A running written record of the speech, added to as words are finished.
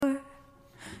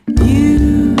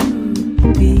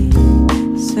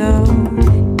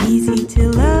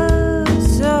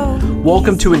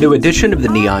Welcome to a new edition of the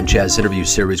Neon Jazz interview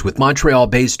series with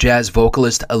Montreal-based jazz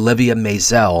vocalist Olivia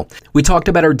Maisel. We talked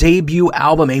about her debut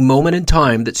album, A Moment in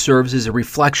Time, that serves as a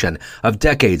reflection of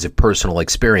decades of personal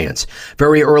experience.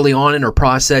 Very early on in her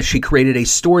process, she created a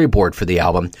storyboard for the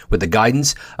album with the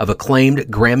guidance of acclaimed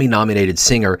Grammy-nominated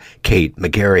singer Kate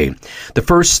McGarry. The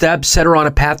first step set her on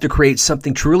a path to create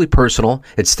something truly personal.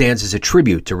 It stands as a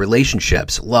tribute to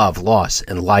relationships, love, loss,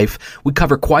 and life. We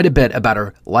cover quite a bit about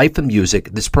her life and music,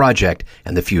 this project,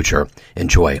 and the future.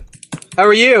 Enjoy. How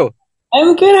are you?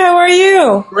 I'm good. How are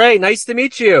you? Great. Nice to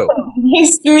meet you.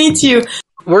 Nice to meet you.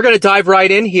 We're going to dive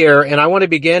right in here, and I want to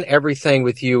begin everything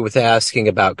with you with asking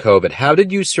about COVID. How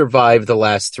did you survive the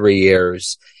last 3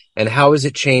 years, and how has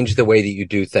it changed the way that you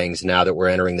do things now that we're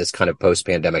entering this kind of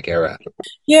post-pandemic era?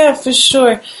 Yeah, for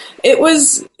sure. It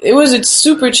was a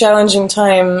super challenging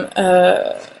time,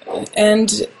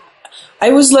 and I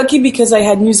was lucky because I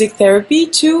had music therapy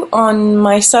too on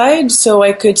my side, so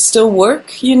I could still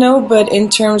work, but in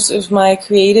terms of my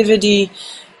creativity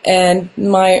and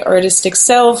my artistic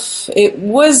self, it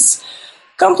was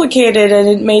complicated, and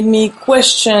it made me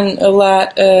question a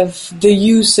lot of the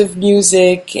use of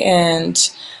music. And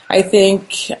I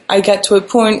think I got to a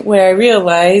point where I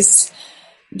realized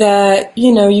that,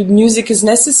 music is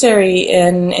necessary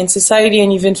in society,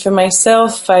 and even for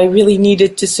myself, I really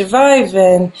needed to survive,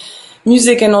 and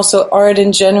music and also art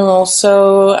in general.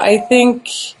 So I think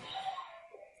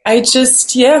I've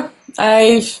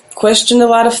questioned a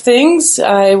lot of things.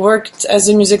 I worked as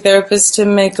a music therapist to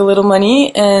make a little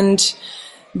money, and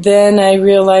then I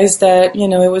realized that,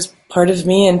 it was part of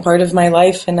me and part of my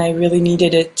life, and I really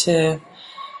needed it to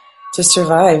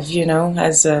survive,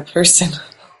 as a person.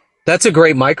 That's a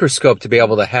great microscope to be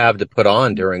able to have to put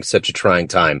on during such a trying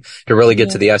time, to really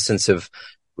get to the essence of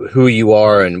who you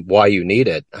are and why you need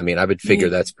it. I mean, I would figure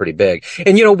that's pretty big.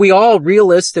 And, we all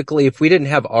realistically, if we didn't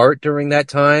have art during that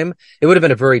time, it would have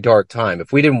been a very dark time.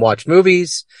 If we didn't watch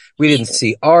movies, we didn't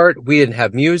see art, we didn't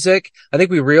have music. I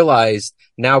think we realized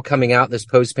now coming out in this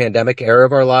post-pandemic era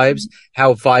of our lives,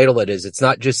 how vital it is. It's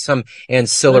not just some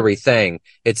ancillary thing.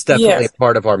 It's definitely a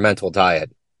part of our mental diet.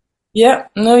 Yeah,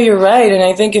 no, you're right. And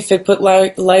I think if it put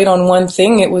light on one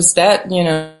thing, it was that,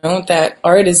 that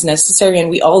art is necessary and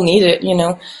we all need it,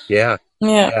 Yeah.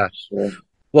 Sure.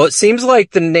 Well, it seems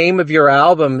like the name of your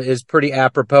album is pretty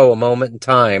apropos, A Moment in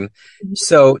Time.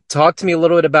 So talk to me a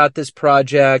little bit about this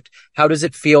project. How does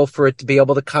it feel for it to be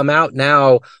able to come out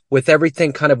now with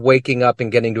everything kind of waking up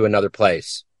and getting to another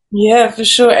place? Yeah, for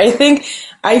sure. I think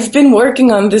I've been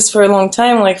working on this for a long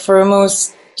time, like for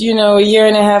almost a year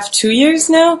and a half, 2 years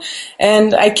now.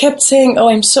 And I kept saying,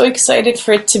 I'm so excited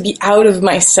for it to be out of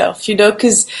myself,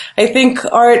 because I think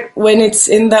art, when it's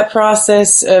in that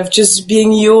process of just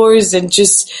being yours and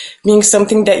just being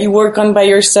something that you work on by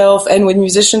yourself, and with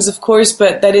musicians, of course,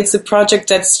 but that it's a project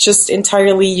that's just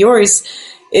entirely yours,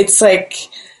 it's like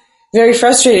very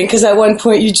frustrating, because at one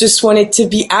point you just want it to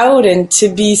be out and to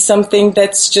be something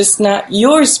that's just not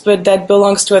yours, but that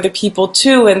belongs to other people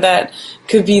too, and that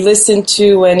could be listened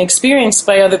to and experienced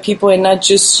by other people, and not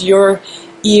just your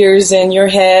ears and your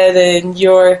head and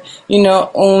your,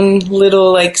 own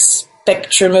little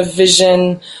spectrum of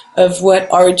vision of what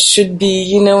art should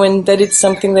be, and that it's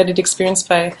something that it's experienced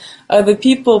by other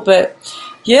people. But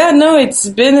yeah, no,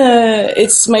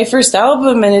 it's my first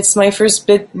album, and it's my first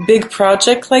big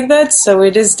project like that. So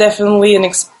it is definitely an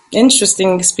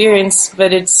interesting experience,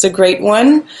 but it's a great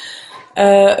one.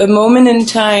 A Moment in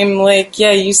Time,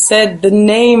 you said, the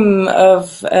name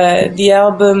of the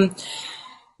album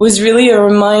was really a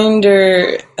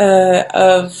reminder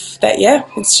of that,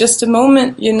 it's just a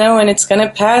moment, and it's going to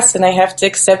pass, and I have to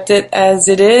accept it as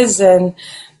it is, and,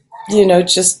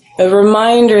 just a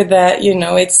reminder that,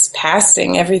 it's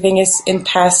passing. Everything is in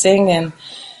passing, and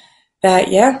that,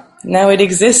 now it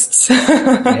exists.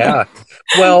 Yeah.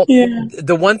 Well,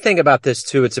 the one thing about this,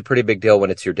 too, it's a pretty big deal when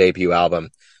it's your debut album.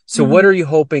 So what are you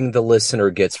hoping the listener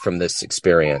gets from this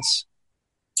experience?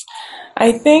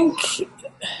 I think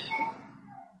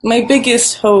my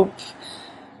biggest hope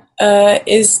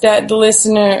is that the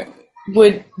listener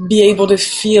would be able to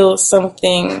feel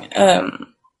something,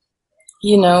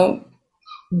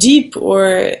 deep,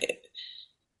 or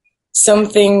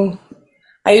something,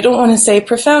 I don't want to say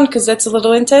profound because that's a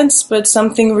little intense, but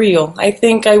something real. I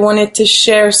think I wanted to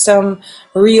share some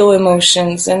real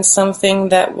emotions, and something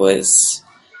that was,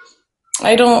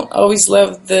 I don't always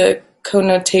love the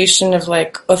connotation of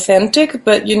authentic,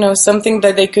 but something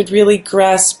that they could really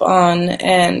grasp on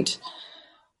and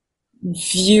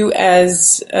view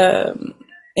as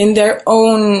in their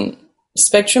own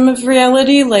spectrum of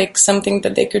reality, something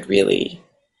that they could really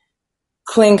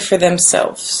cling for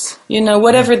themselves,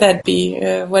 whatever that be,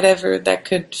 whatever that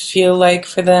could feel like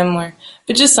for them,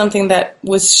 but just something that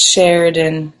was shared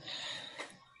and,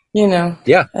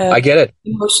 Yeah, I get it.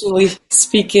 emotionally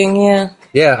speaking. Yeah.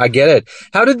 Yeah, I get it.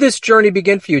 How did this journey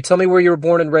begin for you? Tell me where you were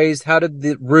born and raised. How did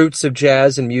the roots of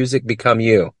jazz and music become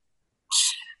you?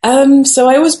 So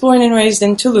I was born and raised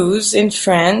in Toulouse, in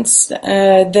France.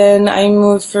 Then I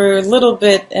moved for a little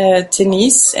bit to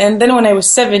Nice, and then when I was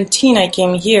 17, I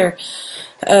came here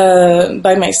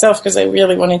by myself because I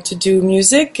really wanted to do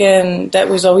music, and that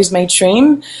was always my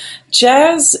dream.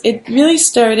 Jazz, it really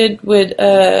started with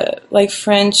like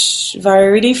French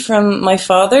variety from my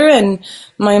father, and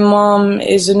my mom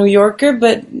is a New Yorker,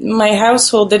 but my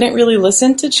household didn't really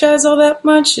listen to jazz all that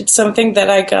much. It's something that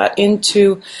I got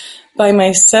into by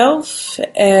myself,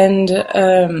 and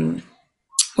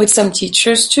with some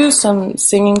teachers too, some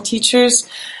singing teachers,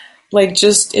 like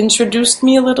just introduced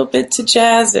me a little bit to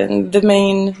jazz and the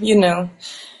main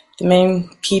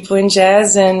people in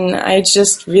jazz, and I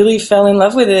just really fell in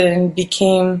love with it and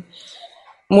became,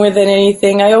 more than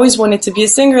anything, I always wanted to be a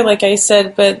singer, like I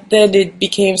said, but then it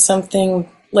became something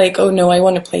like, oh no, I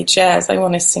want to play jazz, I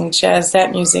want to sing jazz.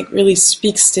 That music really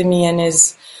speaks to me and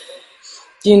is,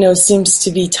 seems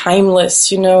to be timeless,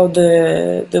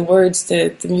 the words,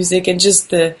 the music, and just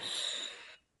the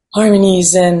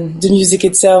harmonies, and the music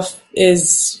itself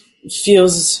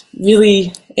feels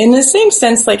really, in the same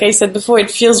sense, like I said before, it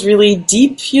feels really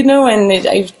deep, and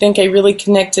I think I really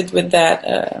connected with that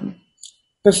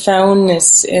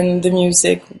profoundness in the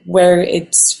music, where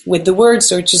it's with the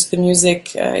words or just the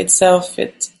music itself.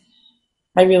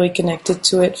 I really connected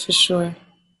to it for sure.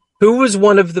 What was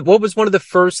one of the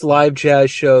first live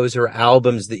jazz shows or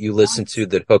albums that you listened to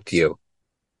that hooked you?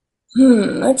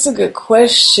 That's a good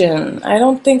question.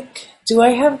 Do I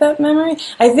have that memory?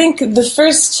 I think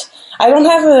I don't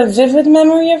have a vivid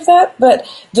memory of that, but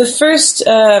the first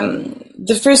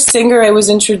singer I was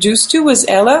introduced to was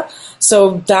Ella.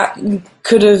 So that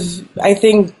could have, I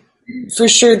think, for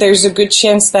sure, there's a good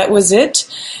chance that was it.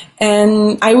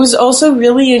 And I was also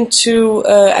really into,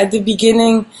 at the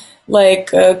beginning,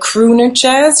 like crooner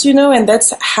jazz, and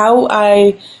that's how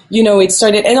it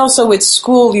started. And also with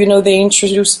school, they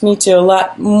introduced me to a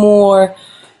lot more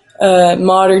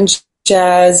modern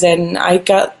jazz, and I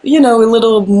got, a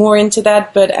little more into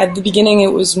that. But at the beginning,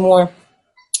 it was more,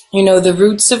 the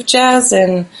roots of jazz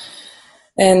and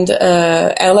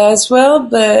Ella as well.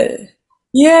 But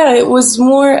yeah, it was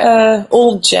more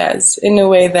old jazz in a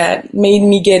way that made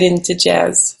me get into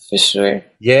jazz, for sure.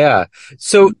 Yeah.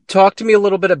 So talk to me a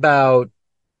little bit about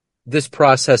this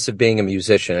process of being a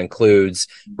musician. It includes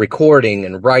recording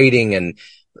and writing and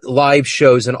live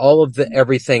shows and all of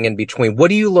everything in between. What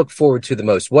do you look forward to the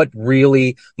most? What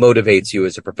really motivates you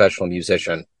as a professional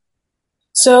musician?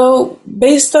 So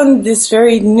based on this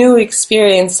very new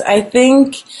experience, I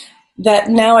think that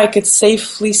now I could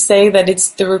safely say that it's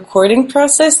the recording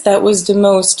process that was the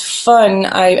most fun.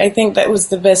 I think that was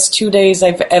the best 2 days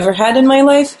I've ever had in my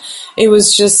life. It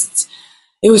was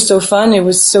so fun.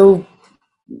 It's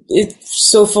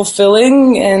so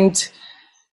fulfilling, and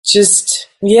just,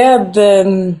 yeah,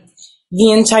 the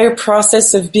entire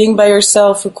process of being by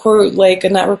yourself,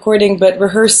 not recording, but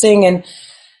rehearsing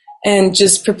and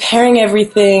just preparing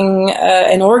everything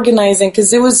and organizing,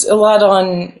 because it was a lot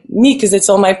on me because it's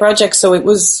all my project. So it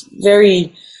was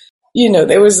very,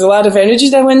 there was a lot of energy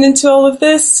that went into all of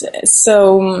this.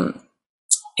 So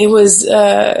it was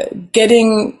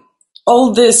getting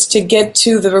all this to get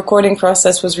to the recording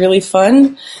process was really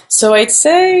fun. So I'd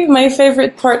say my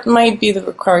favorite part might be the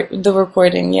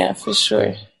recording. Yeah, for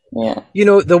sure. Yeah.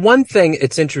 The one thing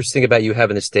it's interesting about you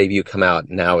having this debut come out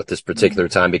now at this particular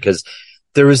time, because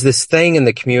there was this thing in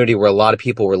the community where a lot of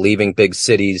people were leaving big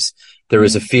cities. There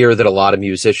was a fear that a lot of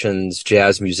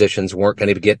jazz musicians weren't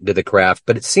going to get into the craft,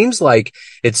 but it seems like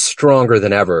it's stronger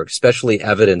than ever, especially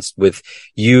evidenced with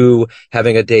you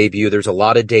having a debut. There's a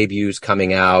lot of debuts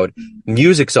coming out.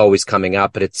 Music's always coming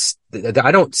out, but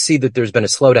I don't see that there's been a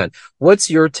slowdown. What's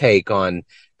your take on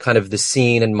kind of the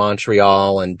scene in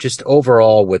Montreal and just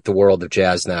overall with the world of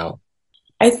jazz now?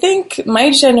 I think my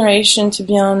generation, to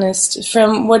be honest,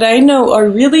 from what I know, are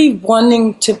really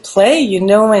wanting to play,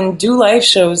 and do live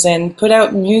shows and put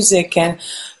out music. And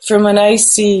from what I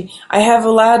see, I have a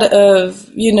lot of,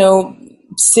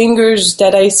 singers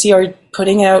that I see are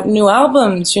putting out new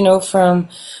albums, from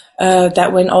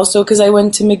that went also because I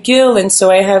went to McGill. And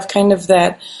so I have kind of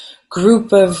that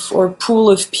group or pool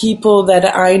of people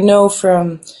that I know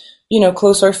from,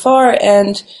 close or far.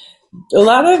 And a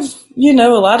lot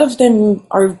of them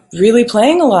are really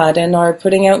playing a lot and are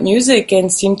putting out music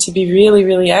and seem to be really,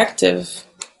 really active.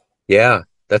 Yeah,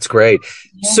 that's great.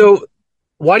 Yeah. So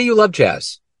Why do you love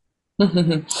jazz?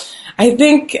 I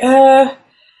think,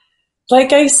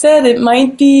 like I said, it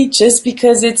might be just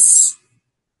because it's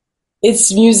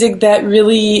music that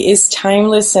really is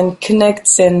timeless and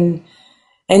connects and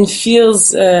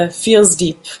feels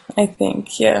deep, I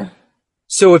think. Yeah.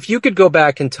 So if you could go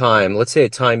back in time, let's say a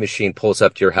time machine pulls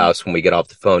up to your house when we get off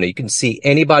the phone, and you can see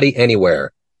anybody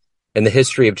anywhere in the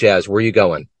history of jazz, where are you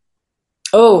going?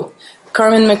 Oh,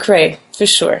 Carmen McRae, for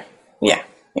sure. Yeah.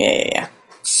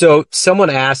 So someone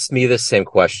asked me the same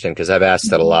question, because I've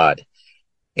asked that a lot.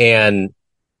 And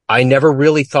I never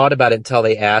really thought about it until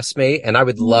they asked me. And I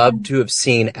would love to have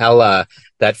seen Ella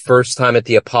that first time at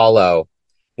the Apollo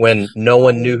when no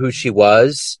one knew who she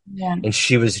was. Yeah. And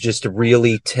she was just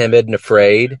really timid and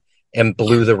afraid and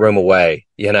blew the room away.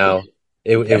 You know,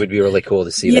 it would be really cool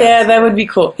to see that. Yeah, that would be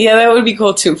cool. Yeah, that would be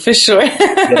cool too, for sure.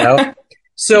 You know?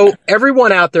 So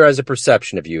everyone out there has a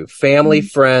perception of you, family,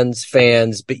 friends,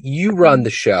 fans, but you run the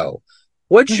show.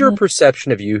 What's your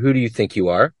perception of you? Who do you think you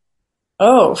are?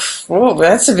 Oh,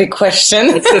 that's a big question.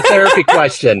 It's the therapy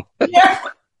question. Yeah.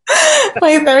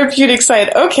 My therapeutic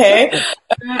side. Okay.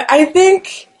 I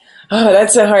think,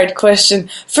 that's a hard question.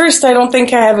 First, I don't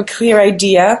think I have a clear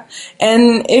idea.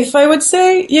 And if I would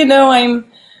say, you know, I'm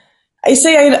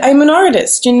an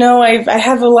artist. You know, I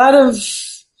have a lot of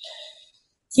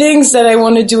things that I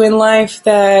want to do in life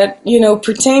that, you know,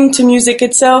 pertain to music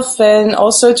itself and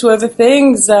also to other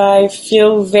things. I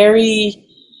feel very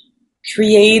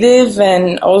creative,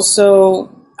 and also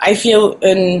I feel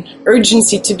an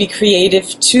urgency to be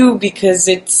creative too, because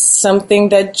it's something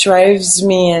that drives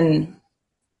me. And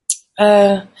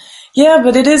but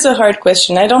it is a hard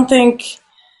question. I don't think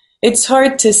it's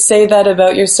hard to say that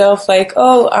about yourself, like,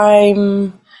 oh,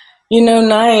 I'm, you know,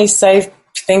 nice. I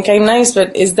think I'm nice,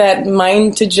 but is that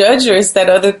mine to judge, or is that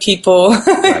other people?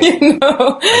 Right. You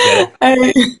know? I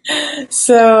get it.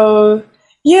 So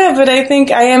yeah, but I think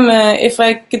I am if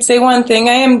I could say one thing,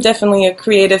 I am definitely a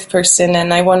creative person,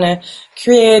 and I want to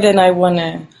create, and I want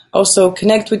to also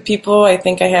connect with people. I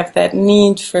think I have that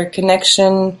need for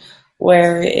connection,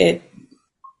 where it,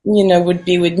 you know, would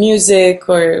be with music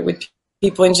or with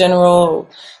people in general,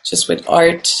 just with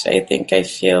art. I think I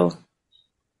feel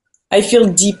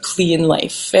deeply in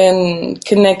life, and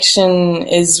connection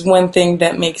is one thing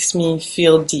that makes me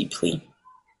feel deeply.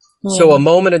 Yeah. So A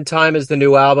Moment in Time is the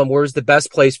new album. Where's the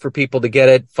best place for people to get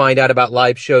it, find out about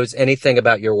live shows, anything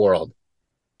about your world?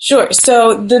 Sure.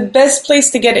 So the best place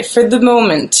to get it for the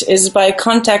moment is by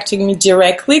contacting me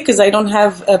directly, because I don't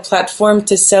have a platform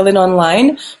to sell it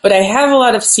online, but I have a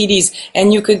lot of CDs,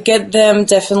 and you could get them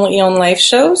definitely on live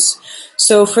shows.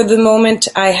 So for the moment,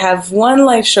 I have one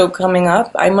live show coming up.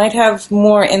 I might have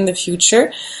more in the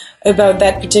future about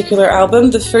that particular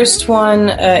album. The first one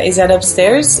is at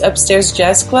Upstairs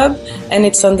Jazz Club, and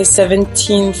it's on the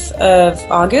 17th of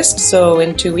August, so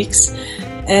in 2 weeks.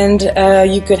 And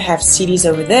you could have CDs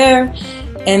over there.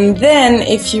 And then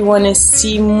if you want to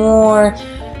see more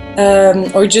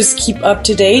or just keep up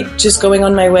to date, just going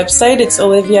on my website, it's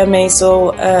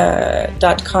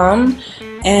oliviamaisel.com.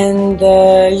 And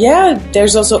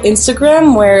there's also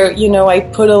Instagram, where, you know, I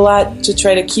put a lot to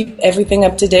try to keep everything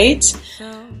up to date.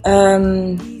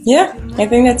 I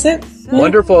think that's it. Yeah.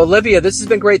 Wonderful. Olivia, this has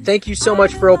been great. Thank you so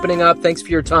much for opening up. Thanks for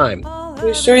your time.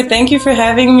 Sure. Thank you for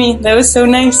having me. That was so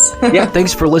nice. Yeah,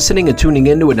 thanks for listening and tuning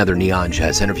in to another Neon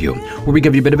Jazz interview, where we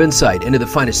give you a bit of insight into the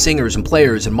finest singers and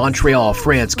players in Montreal,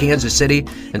 France, Kansas City,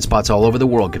 and spots all over the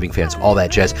world, giving fans all that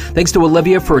jazz. Thanks to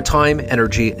Olivia for her time,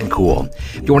 energy, and cool.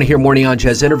 If you want to hear more Neon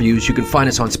Jazz interviews, you can find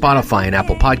us on Spotify and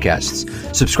Apple Podcasts.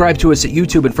 Subscribe to us at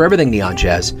YouTube, and for everything Neon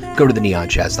Jazz, go to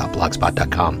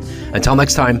theneonjazz.blogspot.com. Until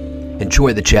next time,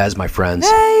 enjoy the jazz, my friends.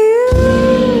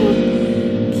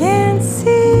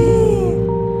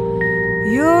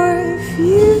 Your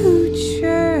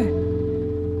future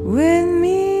with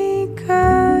me,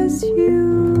 'cause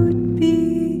you'd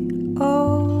be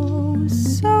oh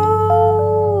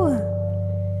so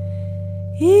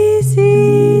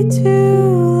easy to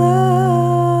love.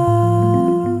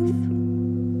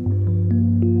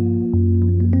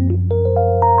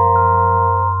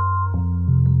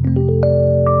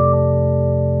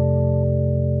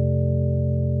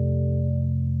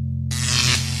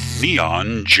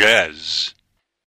 Neon Jazz.